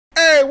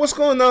what's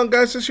going on,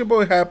 guys? It's your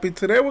boy Happy.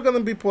 Today we're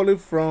gonna be pulling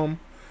from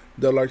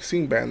the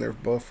Larxene banner,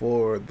 but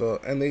for the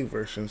NA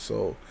version.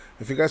 So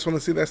if you guys want to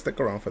see that, stick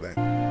around for that.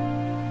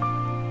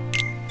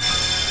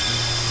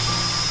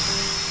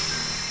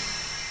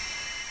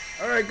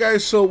 Alright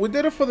guys, so we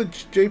did it for the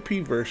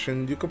JP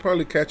version. You could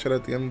probably catch it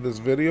at the end of this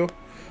video,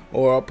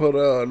 or I'll put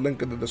a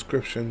link in the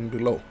description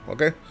below,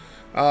 okay?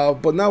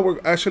 But now we're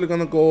actually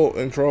gonna go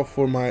and draw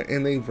for my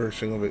NA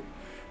version of it.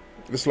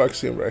 This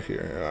Larxene right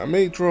here. I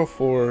may draw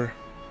for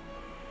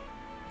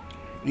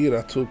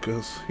Ira too,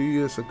 because he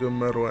is a good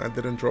metal. I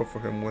didn't draw for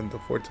him when the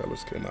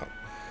foretellers came out.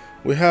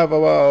 We have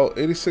about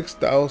 86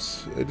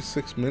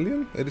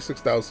 million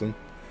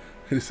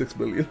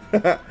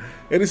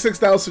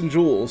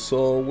jewels.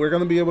 So we're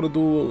gonna be able to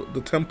do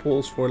the 10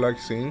 pulls for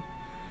Larxene,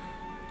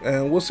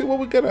 and we'll see what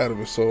we get out of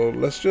it. So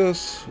let's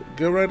just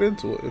get right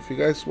into it. If you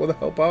guys want to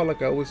help out,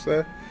 like I always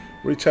say,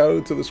 reach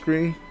out to the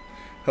screen.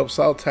 Helps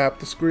out. Tap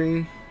the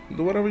screen.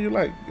 Do whatever you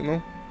like. You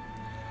know,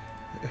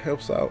 it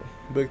helps out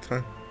big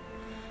time.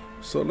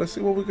 So let's see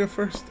what we get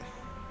first.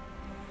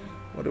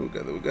 What do we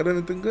got? Do we got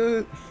anything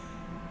good?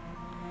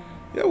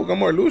 Yeah, we got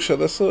more Lucia.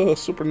 That's a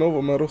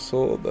supernova metal,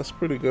 so that's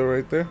pretty good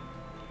right there.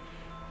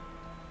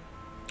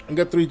 We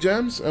got 3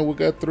 gems, and we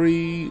got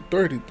 30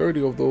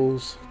 of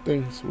those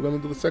things. We're gonna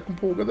do the second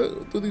pull. We're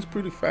gonna do these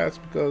pretty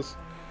fast because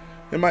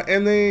in my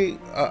NA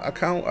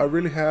account, I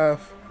really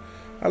have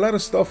a lot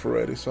of stuff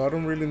already, so I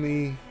don't really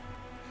need,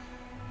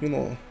 you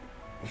know,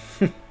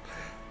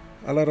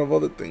 a lot of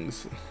other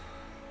things.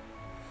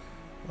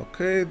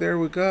 Okay, there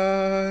we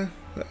got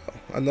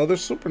another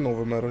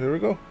supernova metal. Here we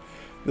go.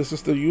 This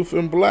is the Youth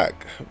in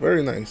Black.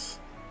 Very nice.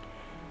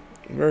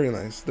 Very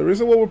nice. The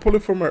reason why we're pulling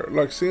from her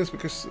Larxene is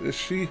because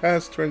she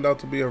has turned out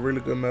to be a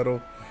really good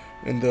metal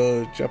in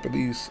the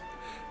Japanese.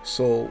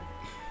 So,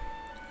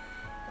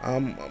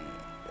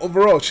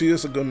 overall, she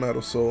is a good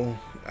metal. So,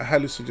 I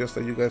highly suggest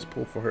that you guys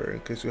pull for her in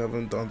case you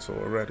haven't done so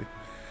already.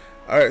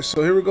 Alright,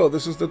 so here we go.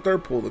 This is the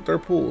third pull. The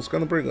third pull is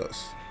going to bring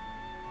us.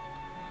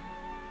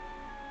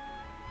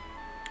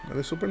 Are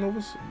there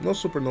supernovas? No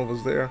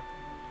supernovas there.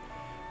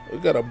 We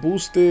got a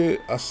boosted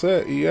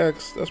Asset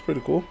EX. That's pretty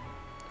cool.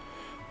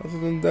 Other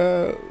than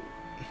that,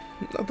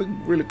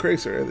 nothing really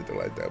crazy or anything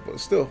like that.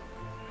 But still,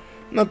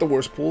 not the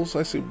worst pulls.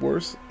 I see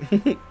worse.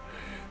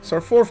 It's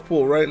our 4th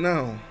pull right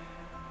now.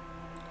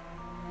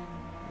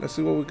 Let's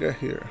see what we got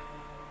here.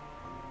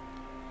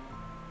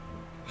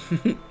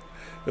 If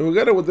we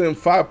got it within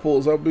 5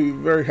 pulls, I'll be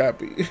very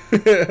happy.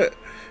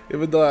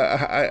 Even though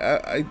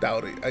I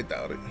doubt it. I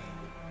doubt it.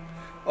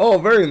 Oh,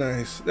 very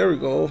nice. There we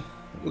go.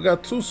 We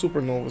got 2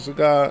 supernovas. We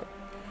got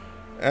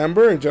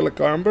Amber, Angelic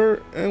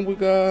Amber, and we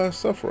got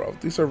Sephiroth.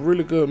 These are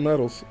really good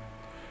metals.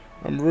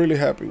 I'm really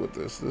happy with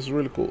this. This is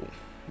really cool.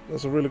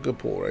 That's a really good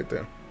pull right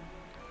there.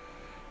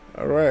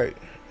 Alright.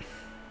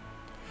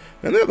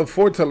 And then the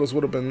foretellers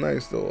would have been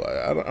nice, though.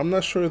 I'm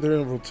not sure they're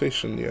in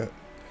rotation yet.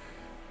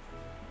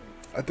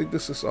 I think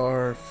this is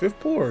our 5th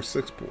pull or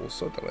 6th pull,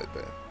 something like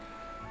that.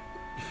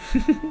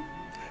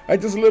 I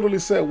just literally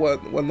said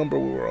what number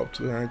we were up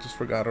to, and I just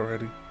forgot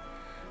already.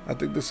 I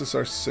think this is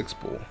our 6th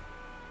pull.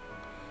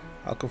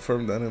 I'll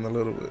confirm that in a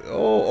little bit.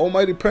 Oh,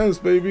 almighty pens,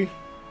 baby.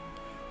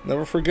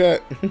 Never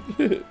forget.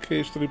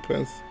 KH3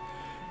 pens.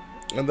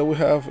 And then we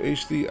have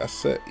HD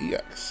Asset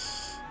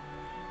EX.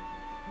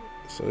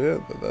 So yeah,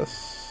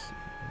 that's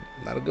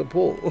not a good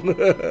pull.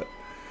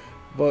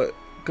 But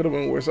could have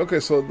been worse. Okay,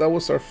 so that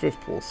was our 5th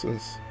pull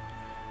since.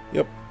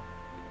 Yep.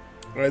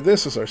 Alright,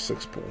 this is our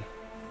 6th pull.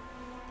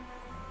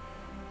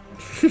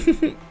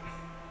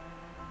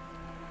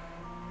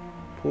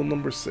 Pull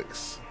number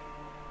 6.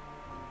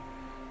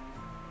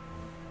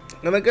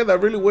 And again, I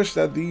really wish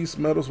that these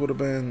medals would have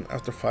been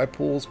after 5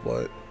 pulls,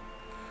 but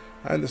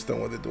I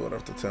understand why they do it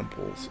after 10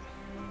 pulls.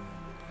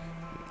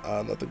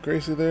 Nothing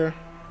crazy there.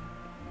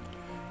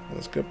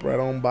 Let's skip right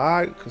on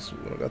by because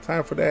we don't got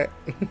time for that.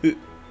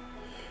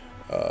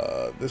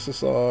 This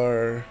is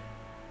our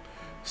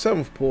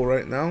 7th pull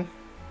right now.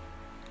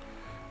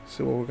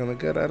 See what we're gonna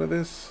get out of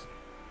this.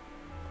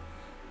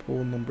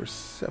 Pull number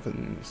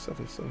 7.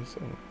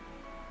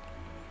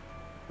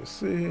 Let's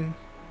see.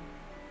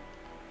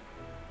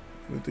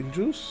 Anything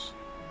juice?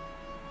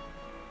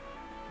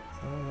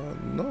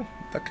 No.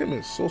 That came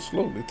in so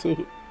slowly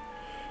too.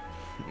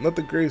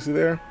 Nothing crazy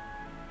there.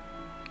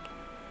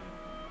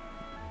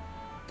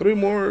 3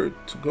 more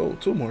to go.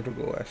 2 more to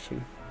go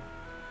actually.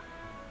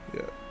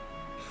 Yeah.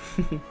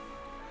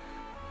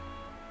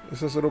 It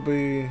says it'll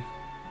be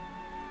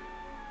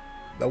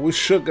that we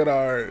should get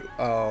our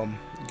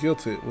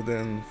guilted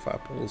within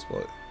 5 pulls,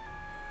 but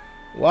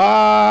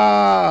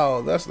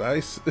wow, that's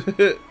nice.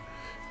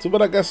 Too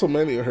bad I got so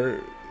many of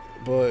her,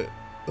 but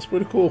that's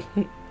pretty cool.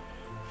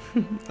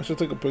 I should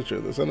take a picture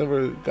of this. I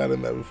never got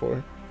in that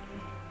before.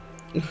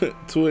 2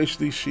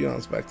 HD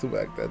Xions back to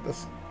back.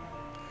 That's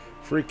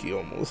freaky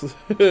almost.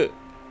 Alright,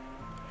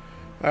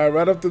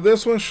 right after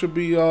this one should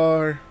be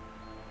our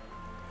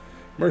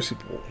Mercy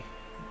Pool,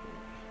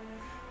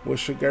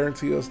 which should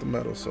guarantee us the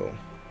medal. So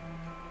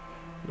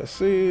let's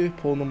see,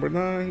 pull number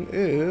 9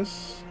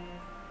 is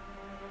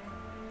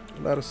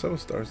a lot of 7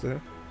 stars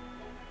there.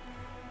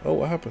 Oh,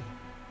 what happened?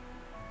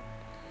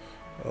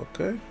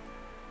 Okay.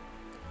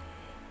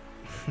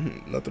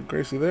 Nothing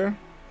crazy there.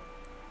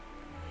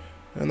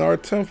 And our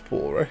 10th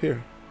pull right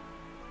here.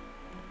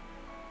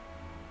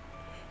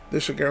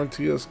 This should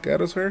guarantee us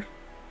get us her.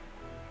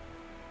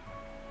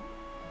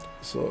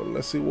 So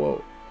let's see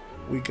what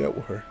we get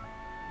with her.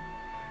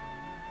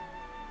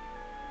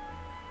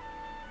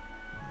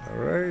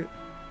 Alright.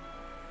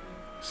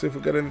 See if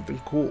we got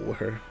anything cool with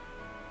her.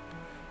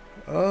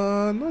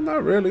 No,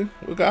 not really.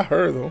 We got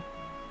her though.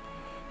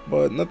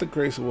 But nothing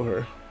crazy with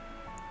her.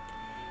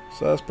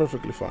 So that's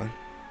perfectly fine.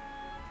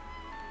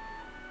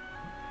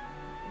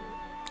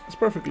 It's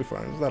perfectly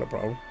fine. It's not a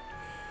problem.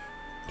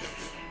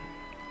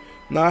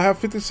 Now I have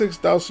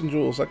 56,000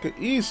 jewels. I could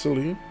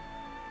easily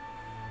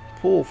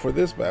pull for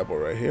this bad boy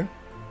right here.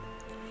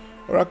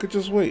 Or I could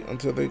just wait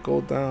until they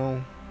go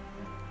down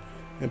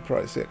in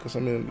price. Yeah, because I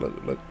mean,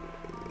 look.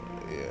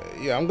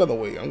 Yeah, I'm going to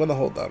wait. I'm going to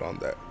hold out on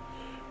that.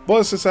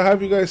 But since I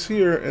have you guys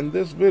here in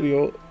this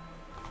video,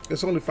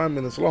 it's only 5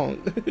 minutes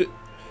long.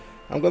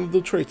 I'm going to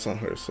do traits on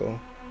her. So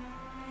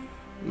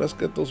let's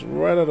get those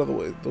right out of the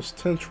way. Those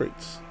 10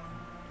 traits.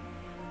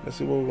 Let's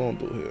see what we're going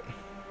to do here.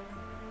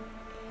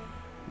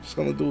 Just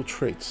going to do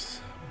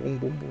traits. Boom,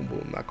 boom, boom,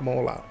 boom. Knock them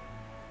all out.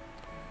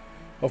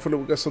 Hopefully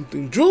we got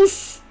something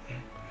juice.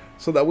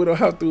 So that we don't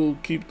have to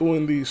keep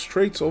doing these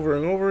traits over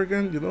and over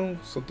again. You know,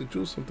 something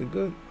juice, something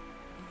good.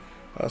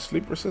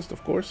 Sleep resist,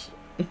 of course.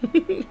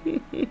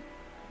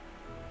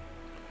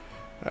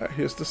 Alright,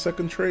 here's the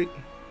second trait.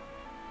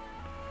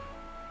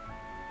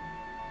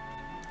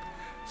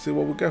 See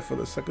what we get for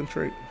the second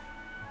trait.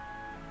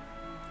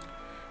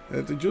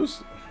 Anything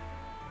juice?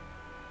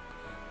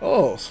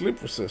 Oh,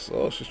 sleep resist.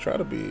 Oh, she's trying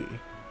to be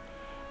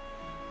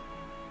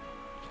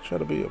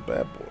a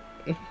bad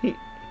boy.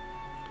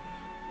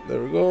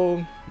 There we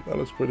go. That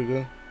looks pretty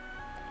good.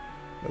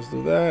 Let's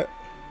do that.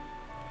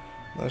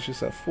 Now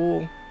she's at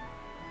full.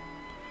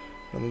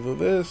 Let me do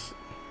this.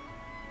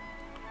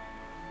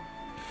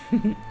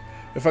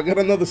 If I get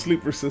another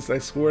sleep resist, I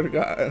swear to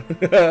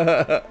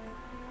God.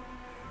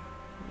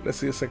 Let's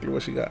see exactly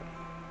what she got.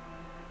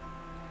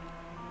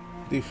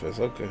 Defense,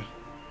 okay.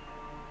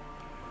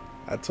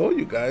 I told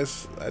you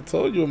guys. I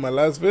told you in my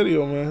last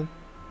video, man.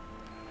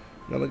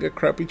 I'm gonna get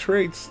crappy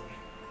traits.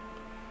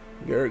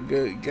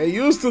 Get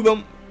used to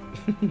them.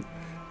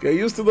 Get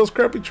used to those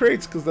crappy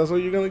traits, because that's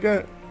what you're gonna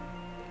get.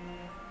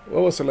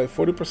 What was it, like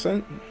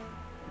 40%?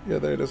 Yeah,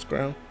 there it is,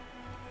 ground.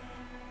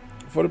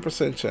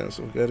 40% chance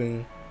of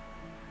getting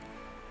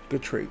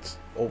good traits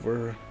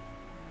over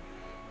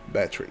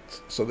bad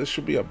traits. So this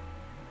should be a...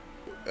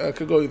 I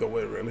could go either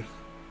way, really.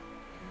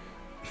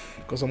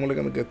 Because I'm only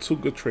going to get 2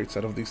 good traits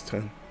out of these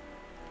 10.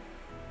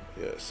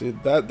 Yeah, see,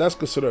 that's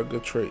considered a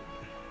good trait.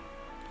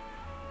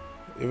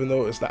 Even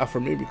though it's not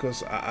for me,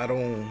 because I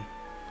don't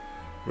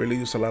really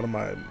use a lot of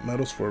my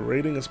medals for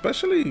rating.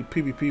 Especially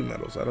PvP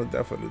medals. I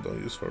definitely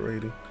don't use for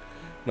rating.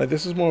 Like,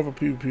 this is more of a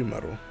PvP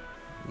medal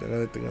than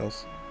anything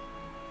else.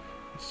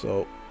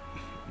 So,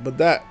 but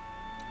that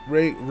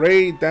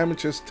ray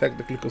damage is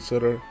technically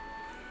considered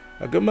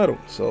a good medal.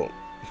 So,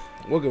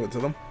 we'll give it to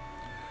them.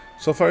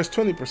 So far, it's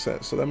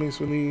 20%. So that means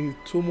we need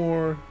 2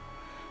 more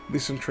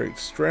decent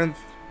traits: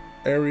 strength,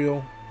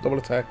 aerial, double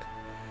attack,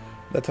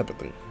 that type of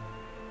thing.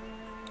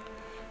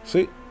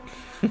 See,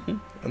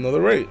 another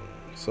ray.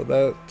 So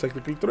that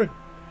technically 3.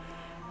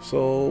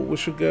 So we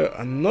should get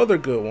another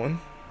good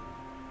one.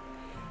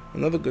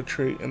 Another good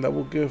trait, and that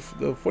will give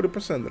the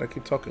 40% that I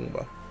keep talking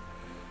about.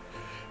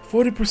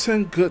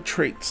 40% good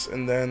traits,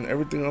 and then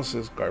everything else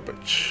is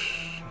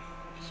garbage.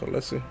 So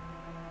let's see.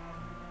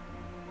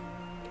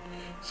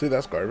 See,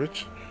 that's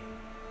garbage.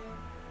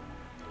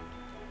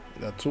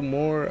 Got 2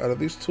 more. Out of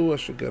these 2, I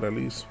should get at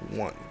least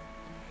 1.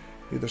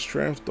 Either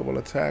strength, double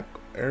attack,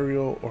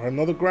 aerial, or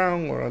another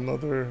ground, or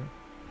another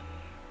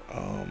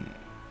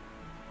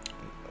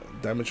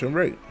damage and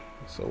rate.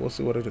 So we'll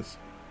see what it is.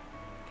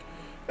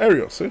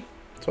 Aerial, see?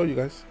 Told you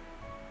guys.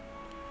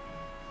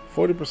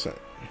 40%.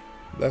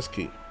 That's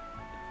key.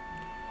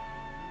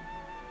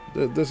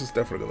 This is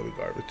definitely going to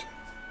be garbage.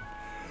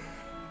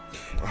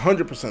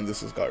 100%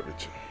 this is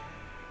garbage.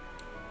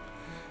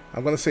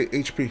 I'm going to say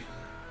HP.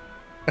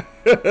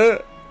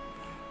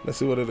 Let's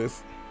see what it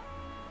is.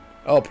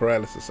 Oh,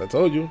 paralysis. I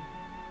told you.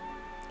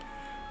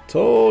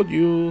 Told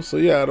you. So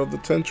yeah, out of the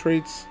 10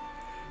 traits,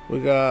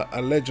 we got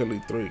allegedly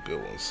 3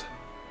 good ones.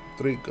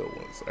 3 good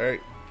ones.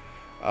 Alright.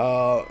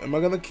 Am I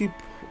going to keep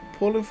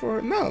pulling for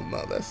it? No,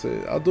 that's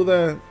it. I'll do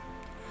that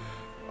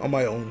on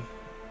my own.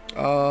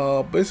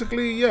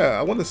 Basically, yeah,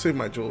 I want to save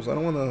my jewels. I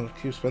don't want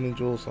to keep spending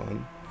jewels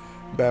on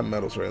bad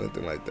medals or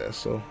anything like that.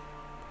 So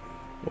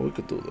what we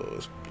could do though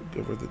is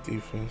give her the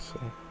defense.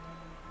 So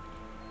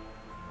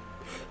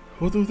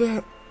we'll do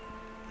that.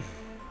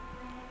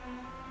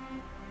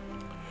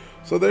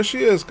 So there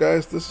she is,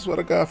 guys. This is what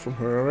I got from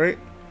her. All right.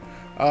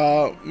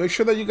 Make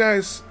sure that you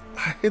guys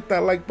hit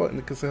that like button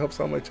because it helps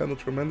out my channel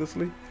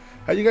tremendously.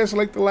 How you guys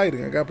like the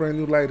lighting? I got brand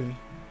new lighting,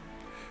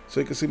 so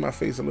you can see my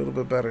face a little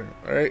bit better.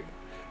 All right.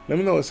 Let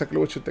me know exactly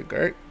what you think. All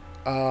right.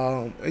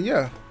 And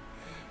yeah,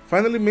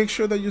 Finally, make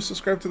sure that you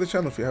subscribe to the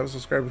channel if you haven't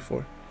subscribed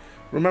before.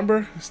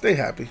 Remember, stay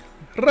happy.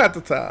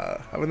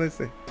 Rattata. Have a nice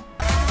day.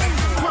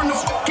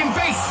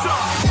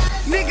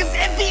 Niggas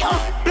envy,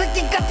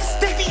 blinking got the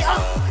stiffy,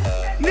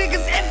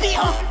 niggas envy,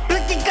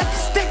 blinking got the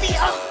stiffy,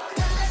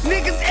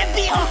 niggas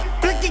envy,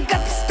 blinking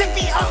got the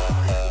stiffy,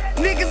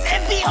 niggas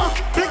envy,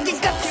 blinking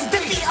got the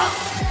stiffy,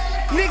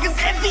 niggas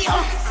envy,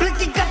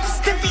 blinking got the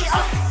stiffy,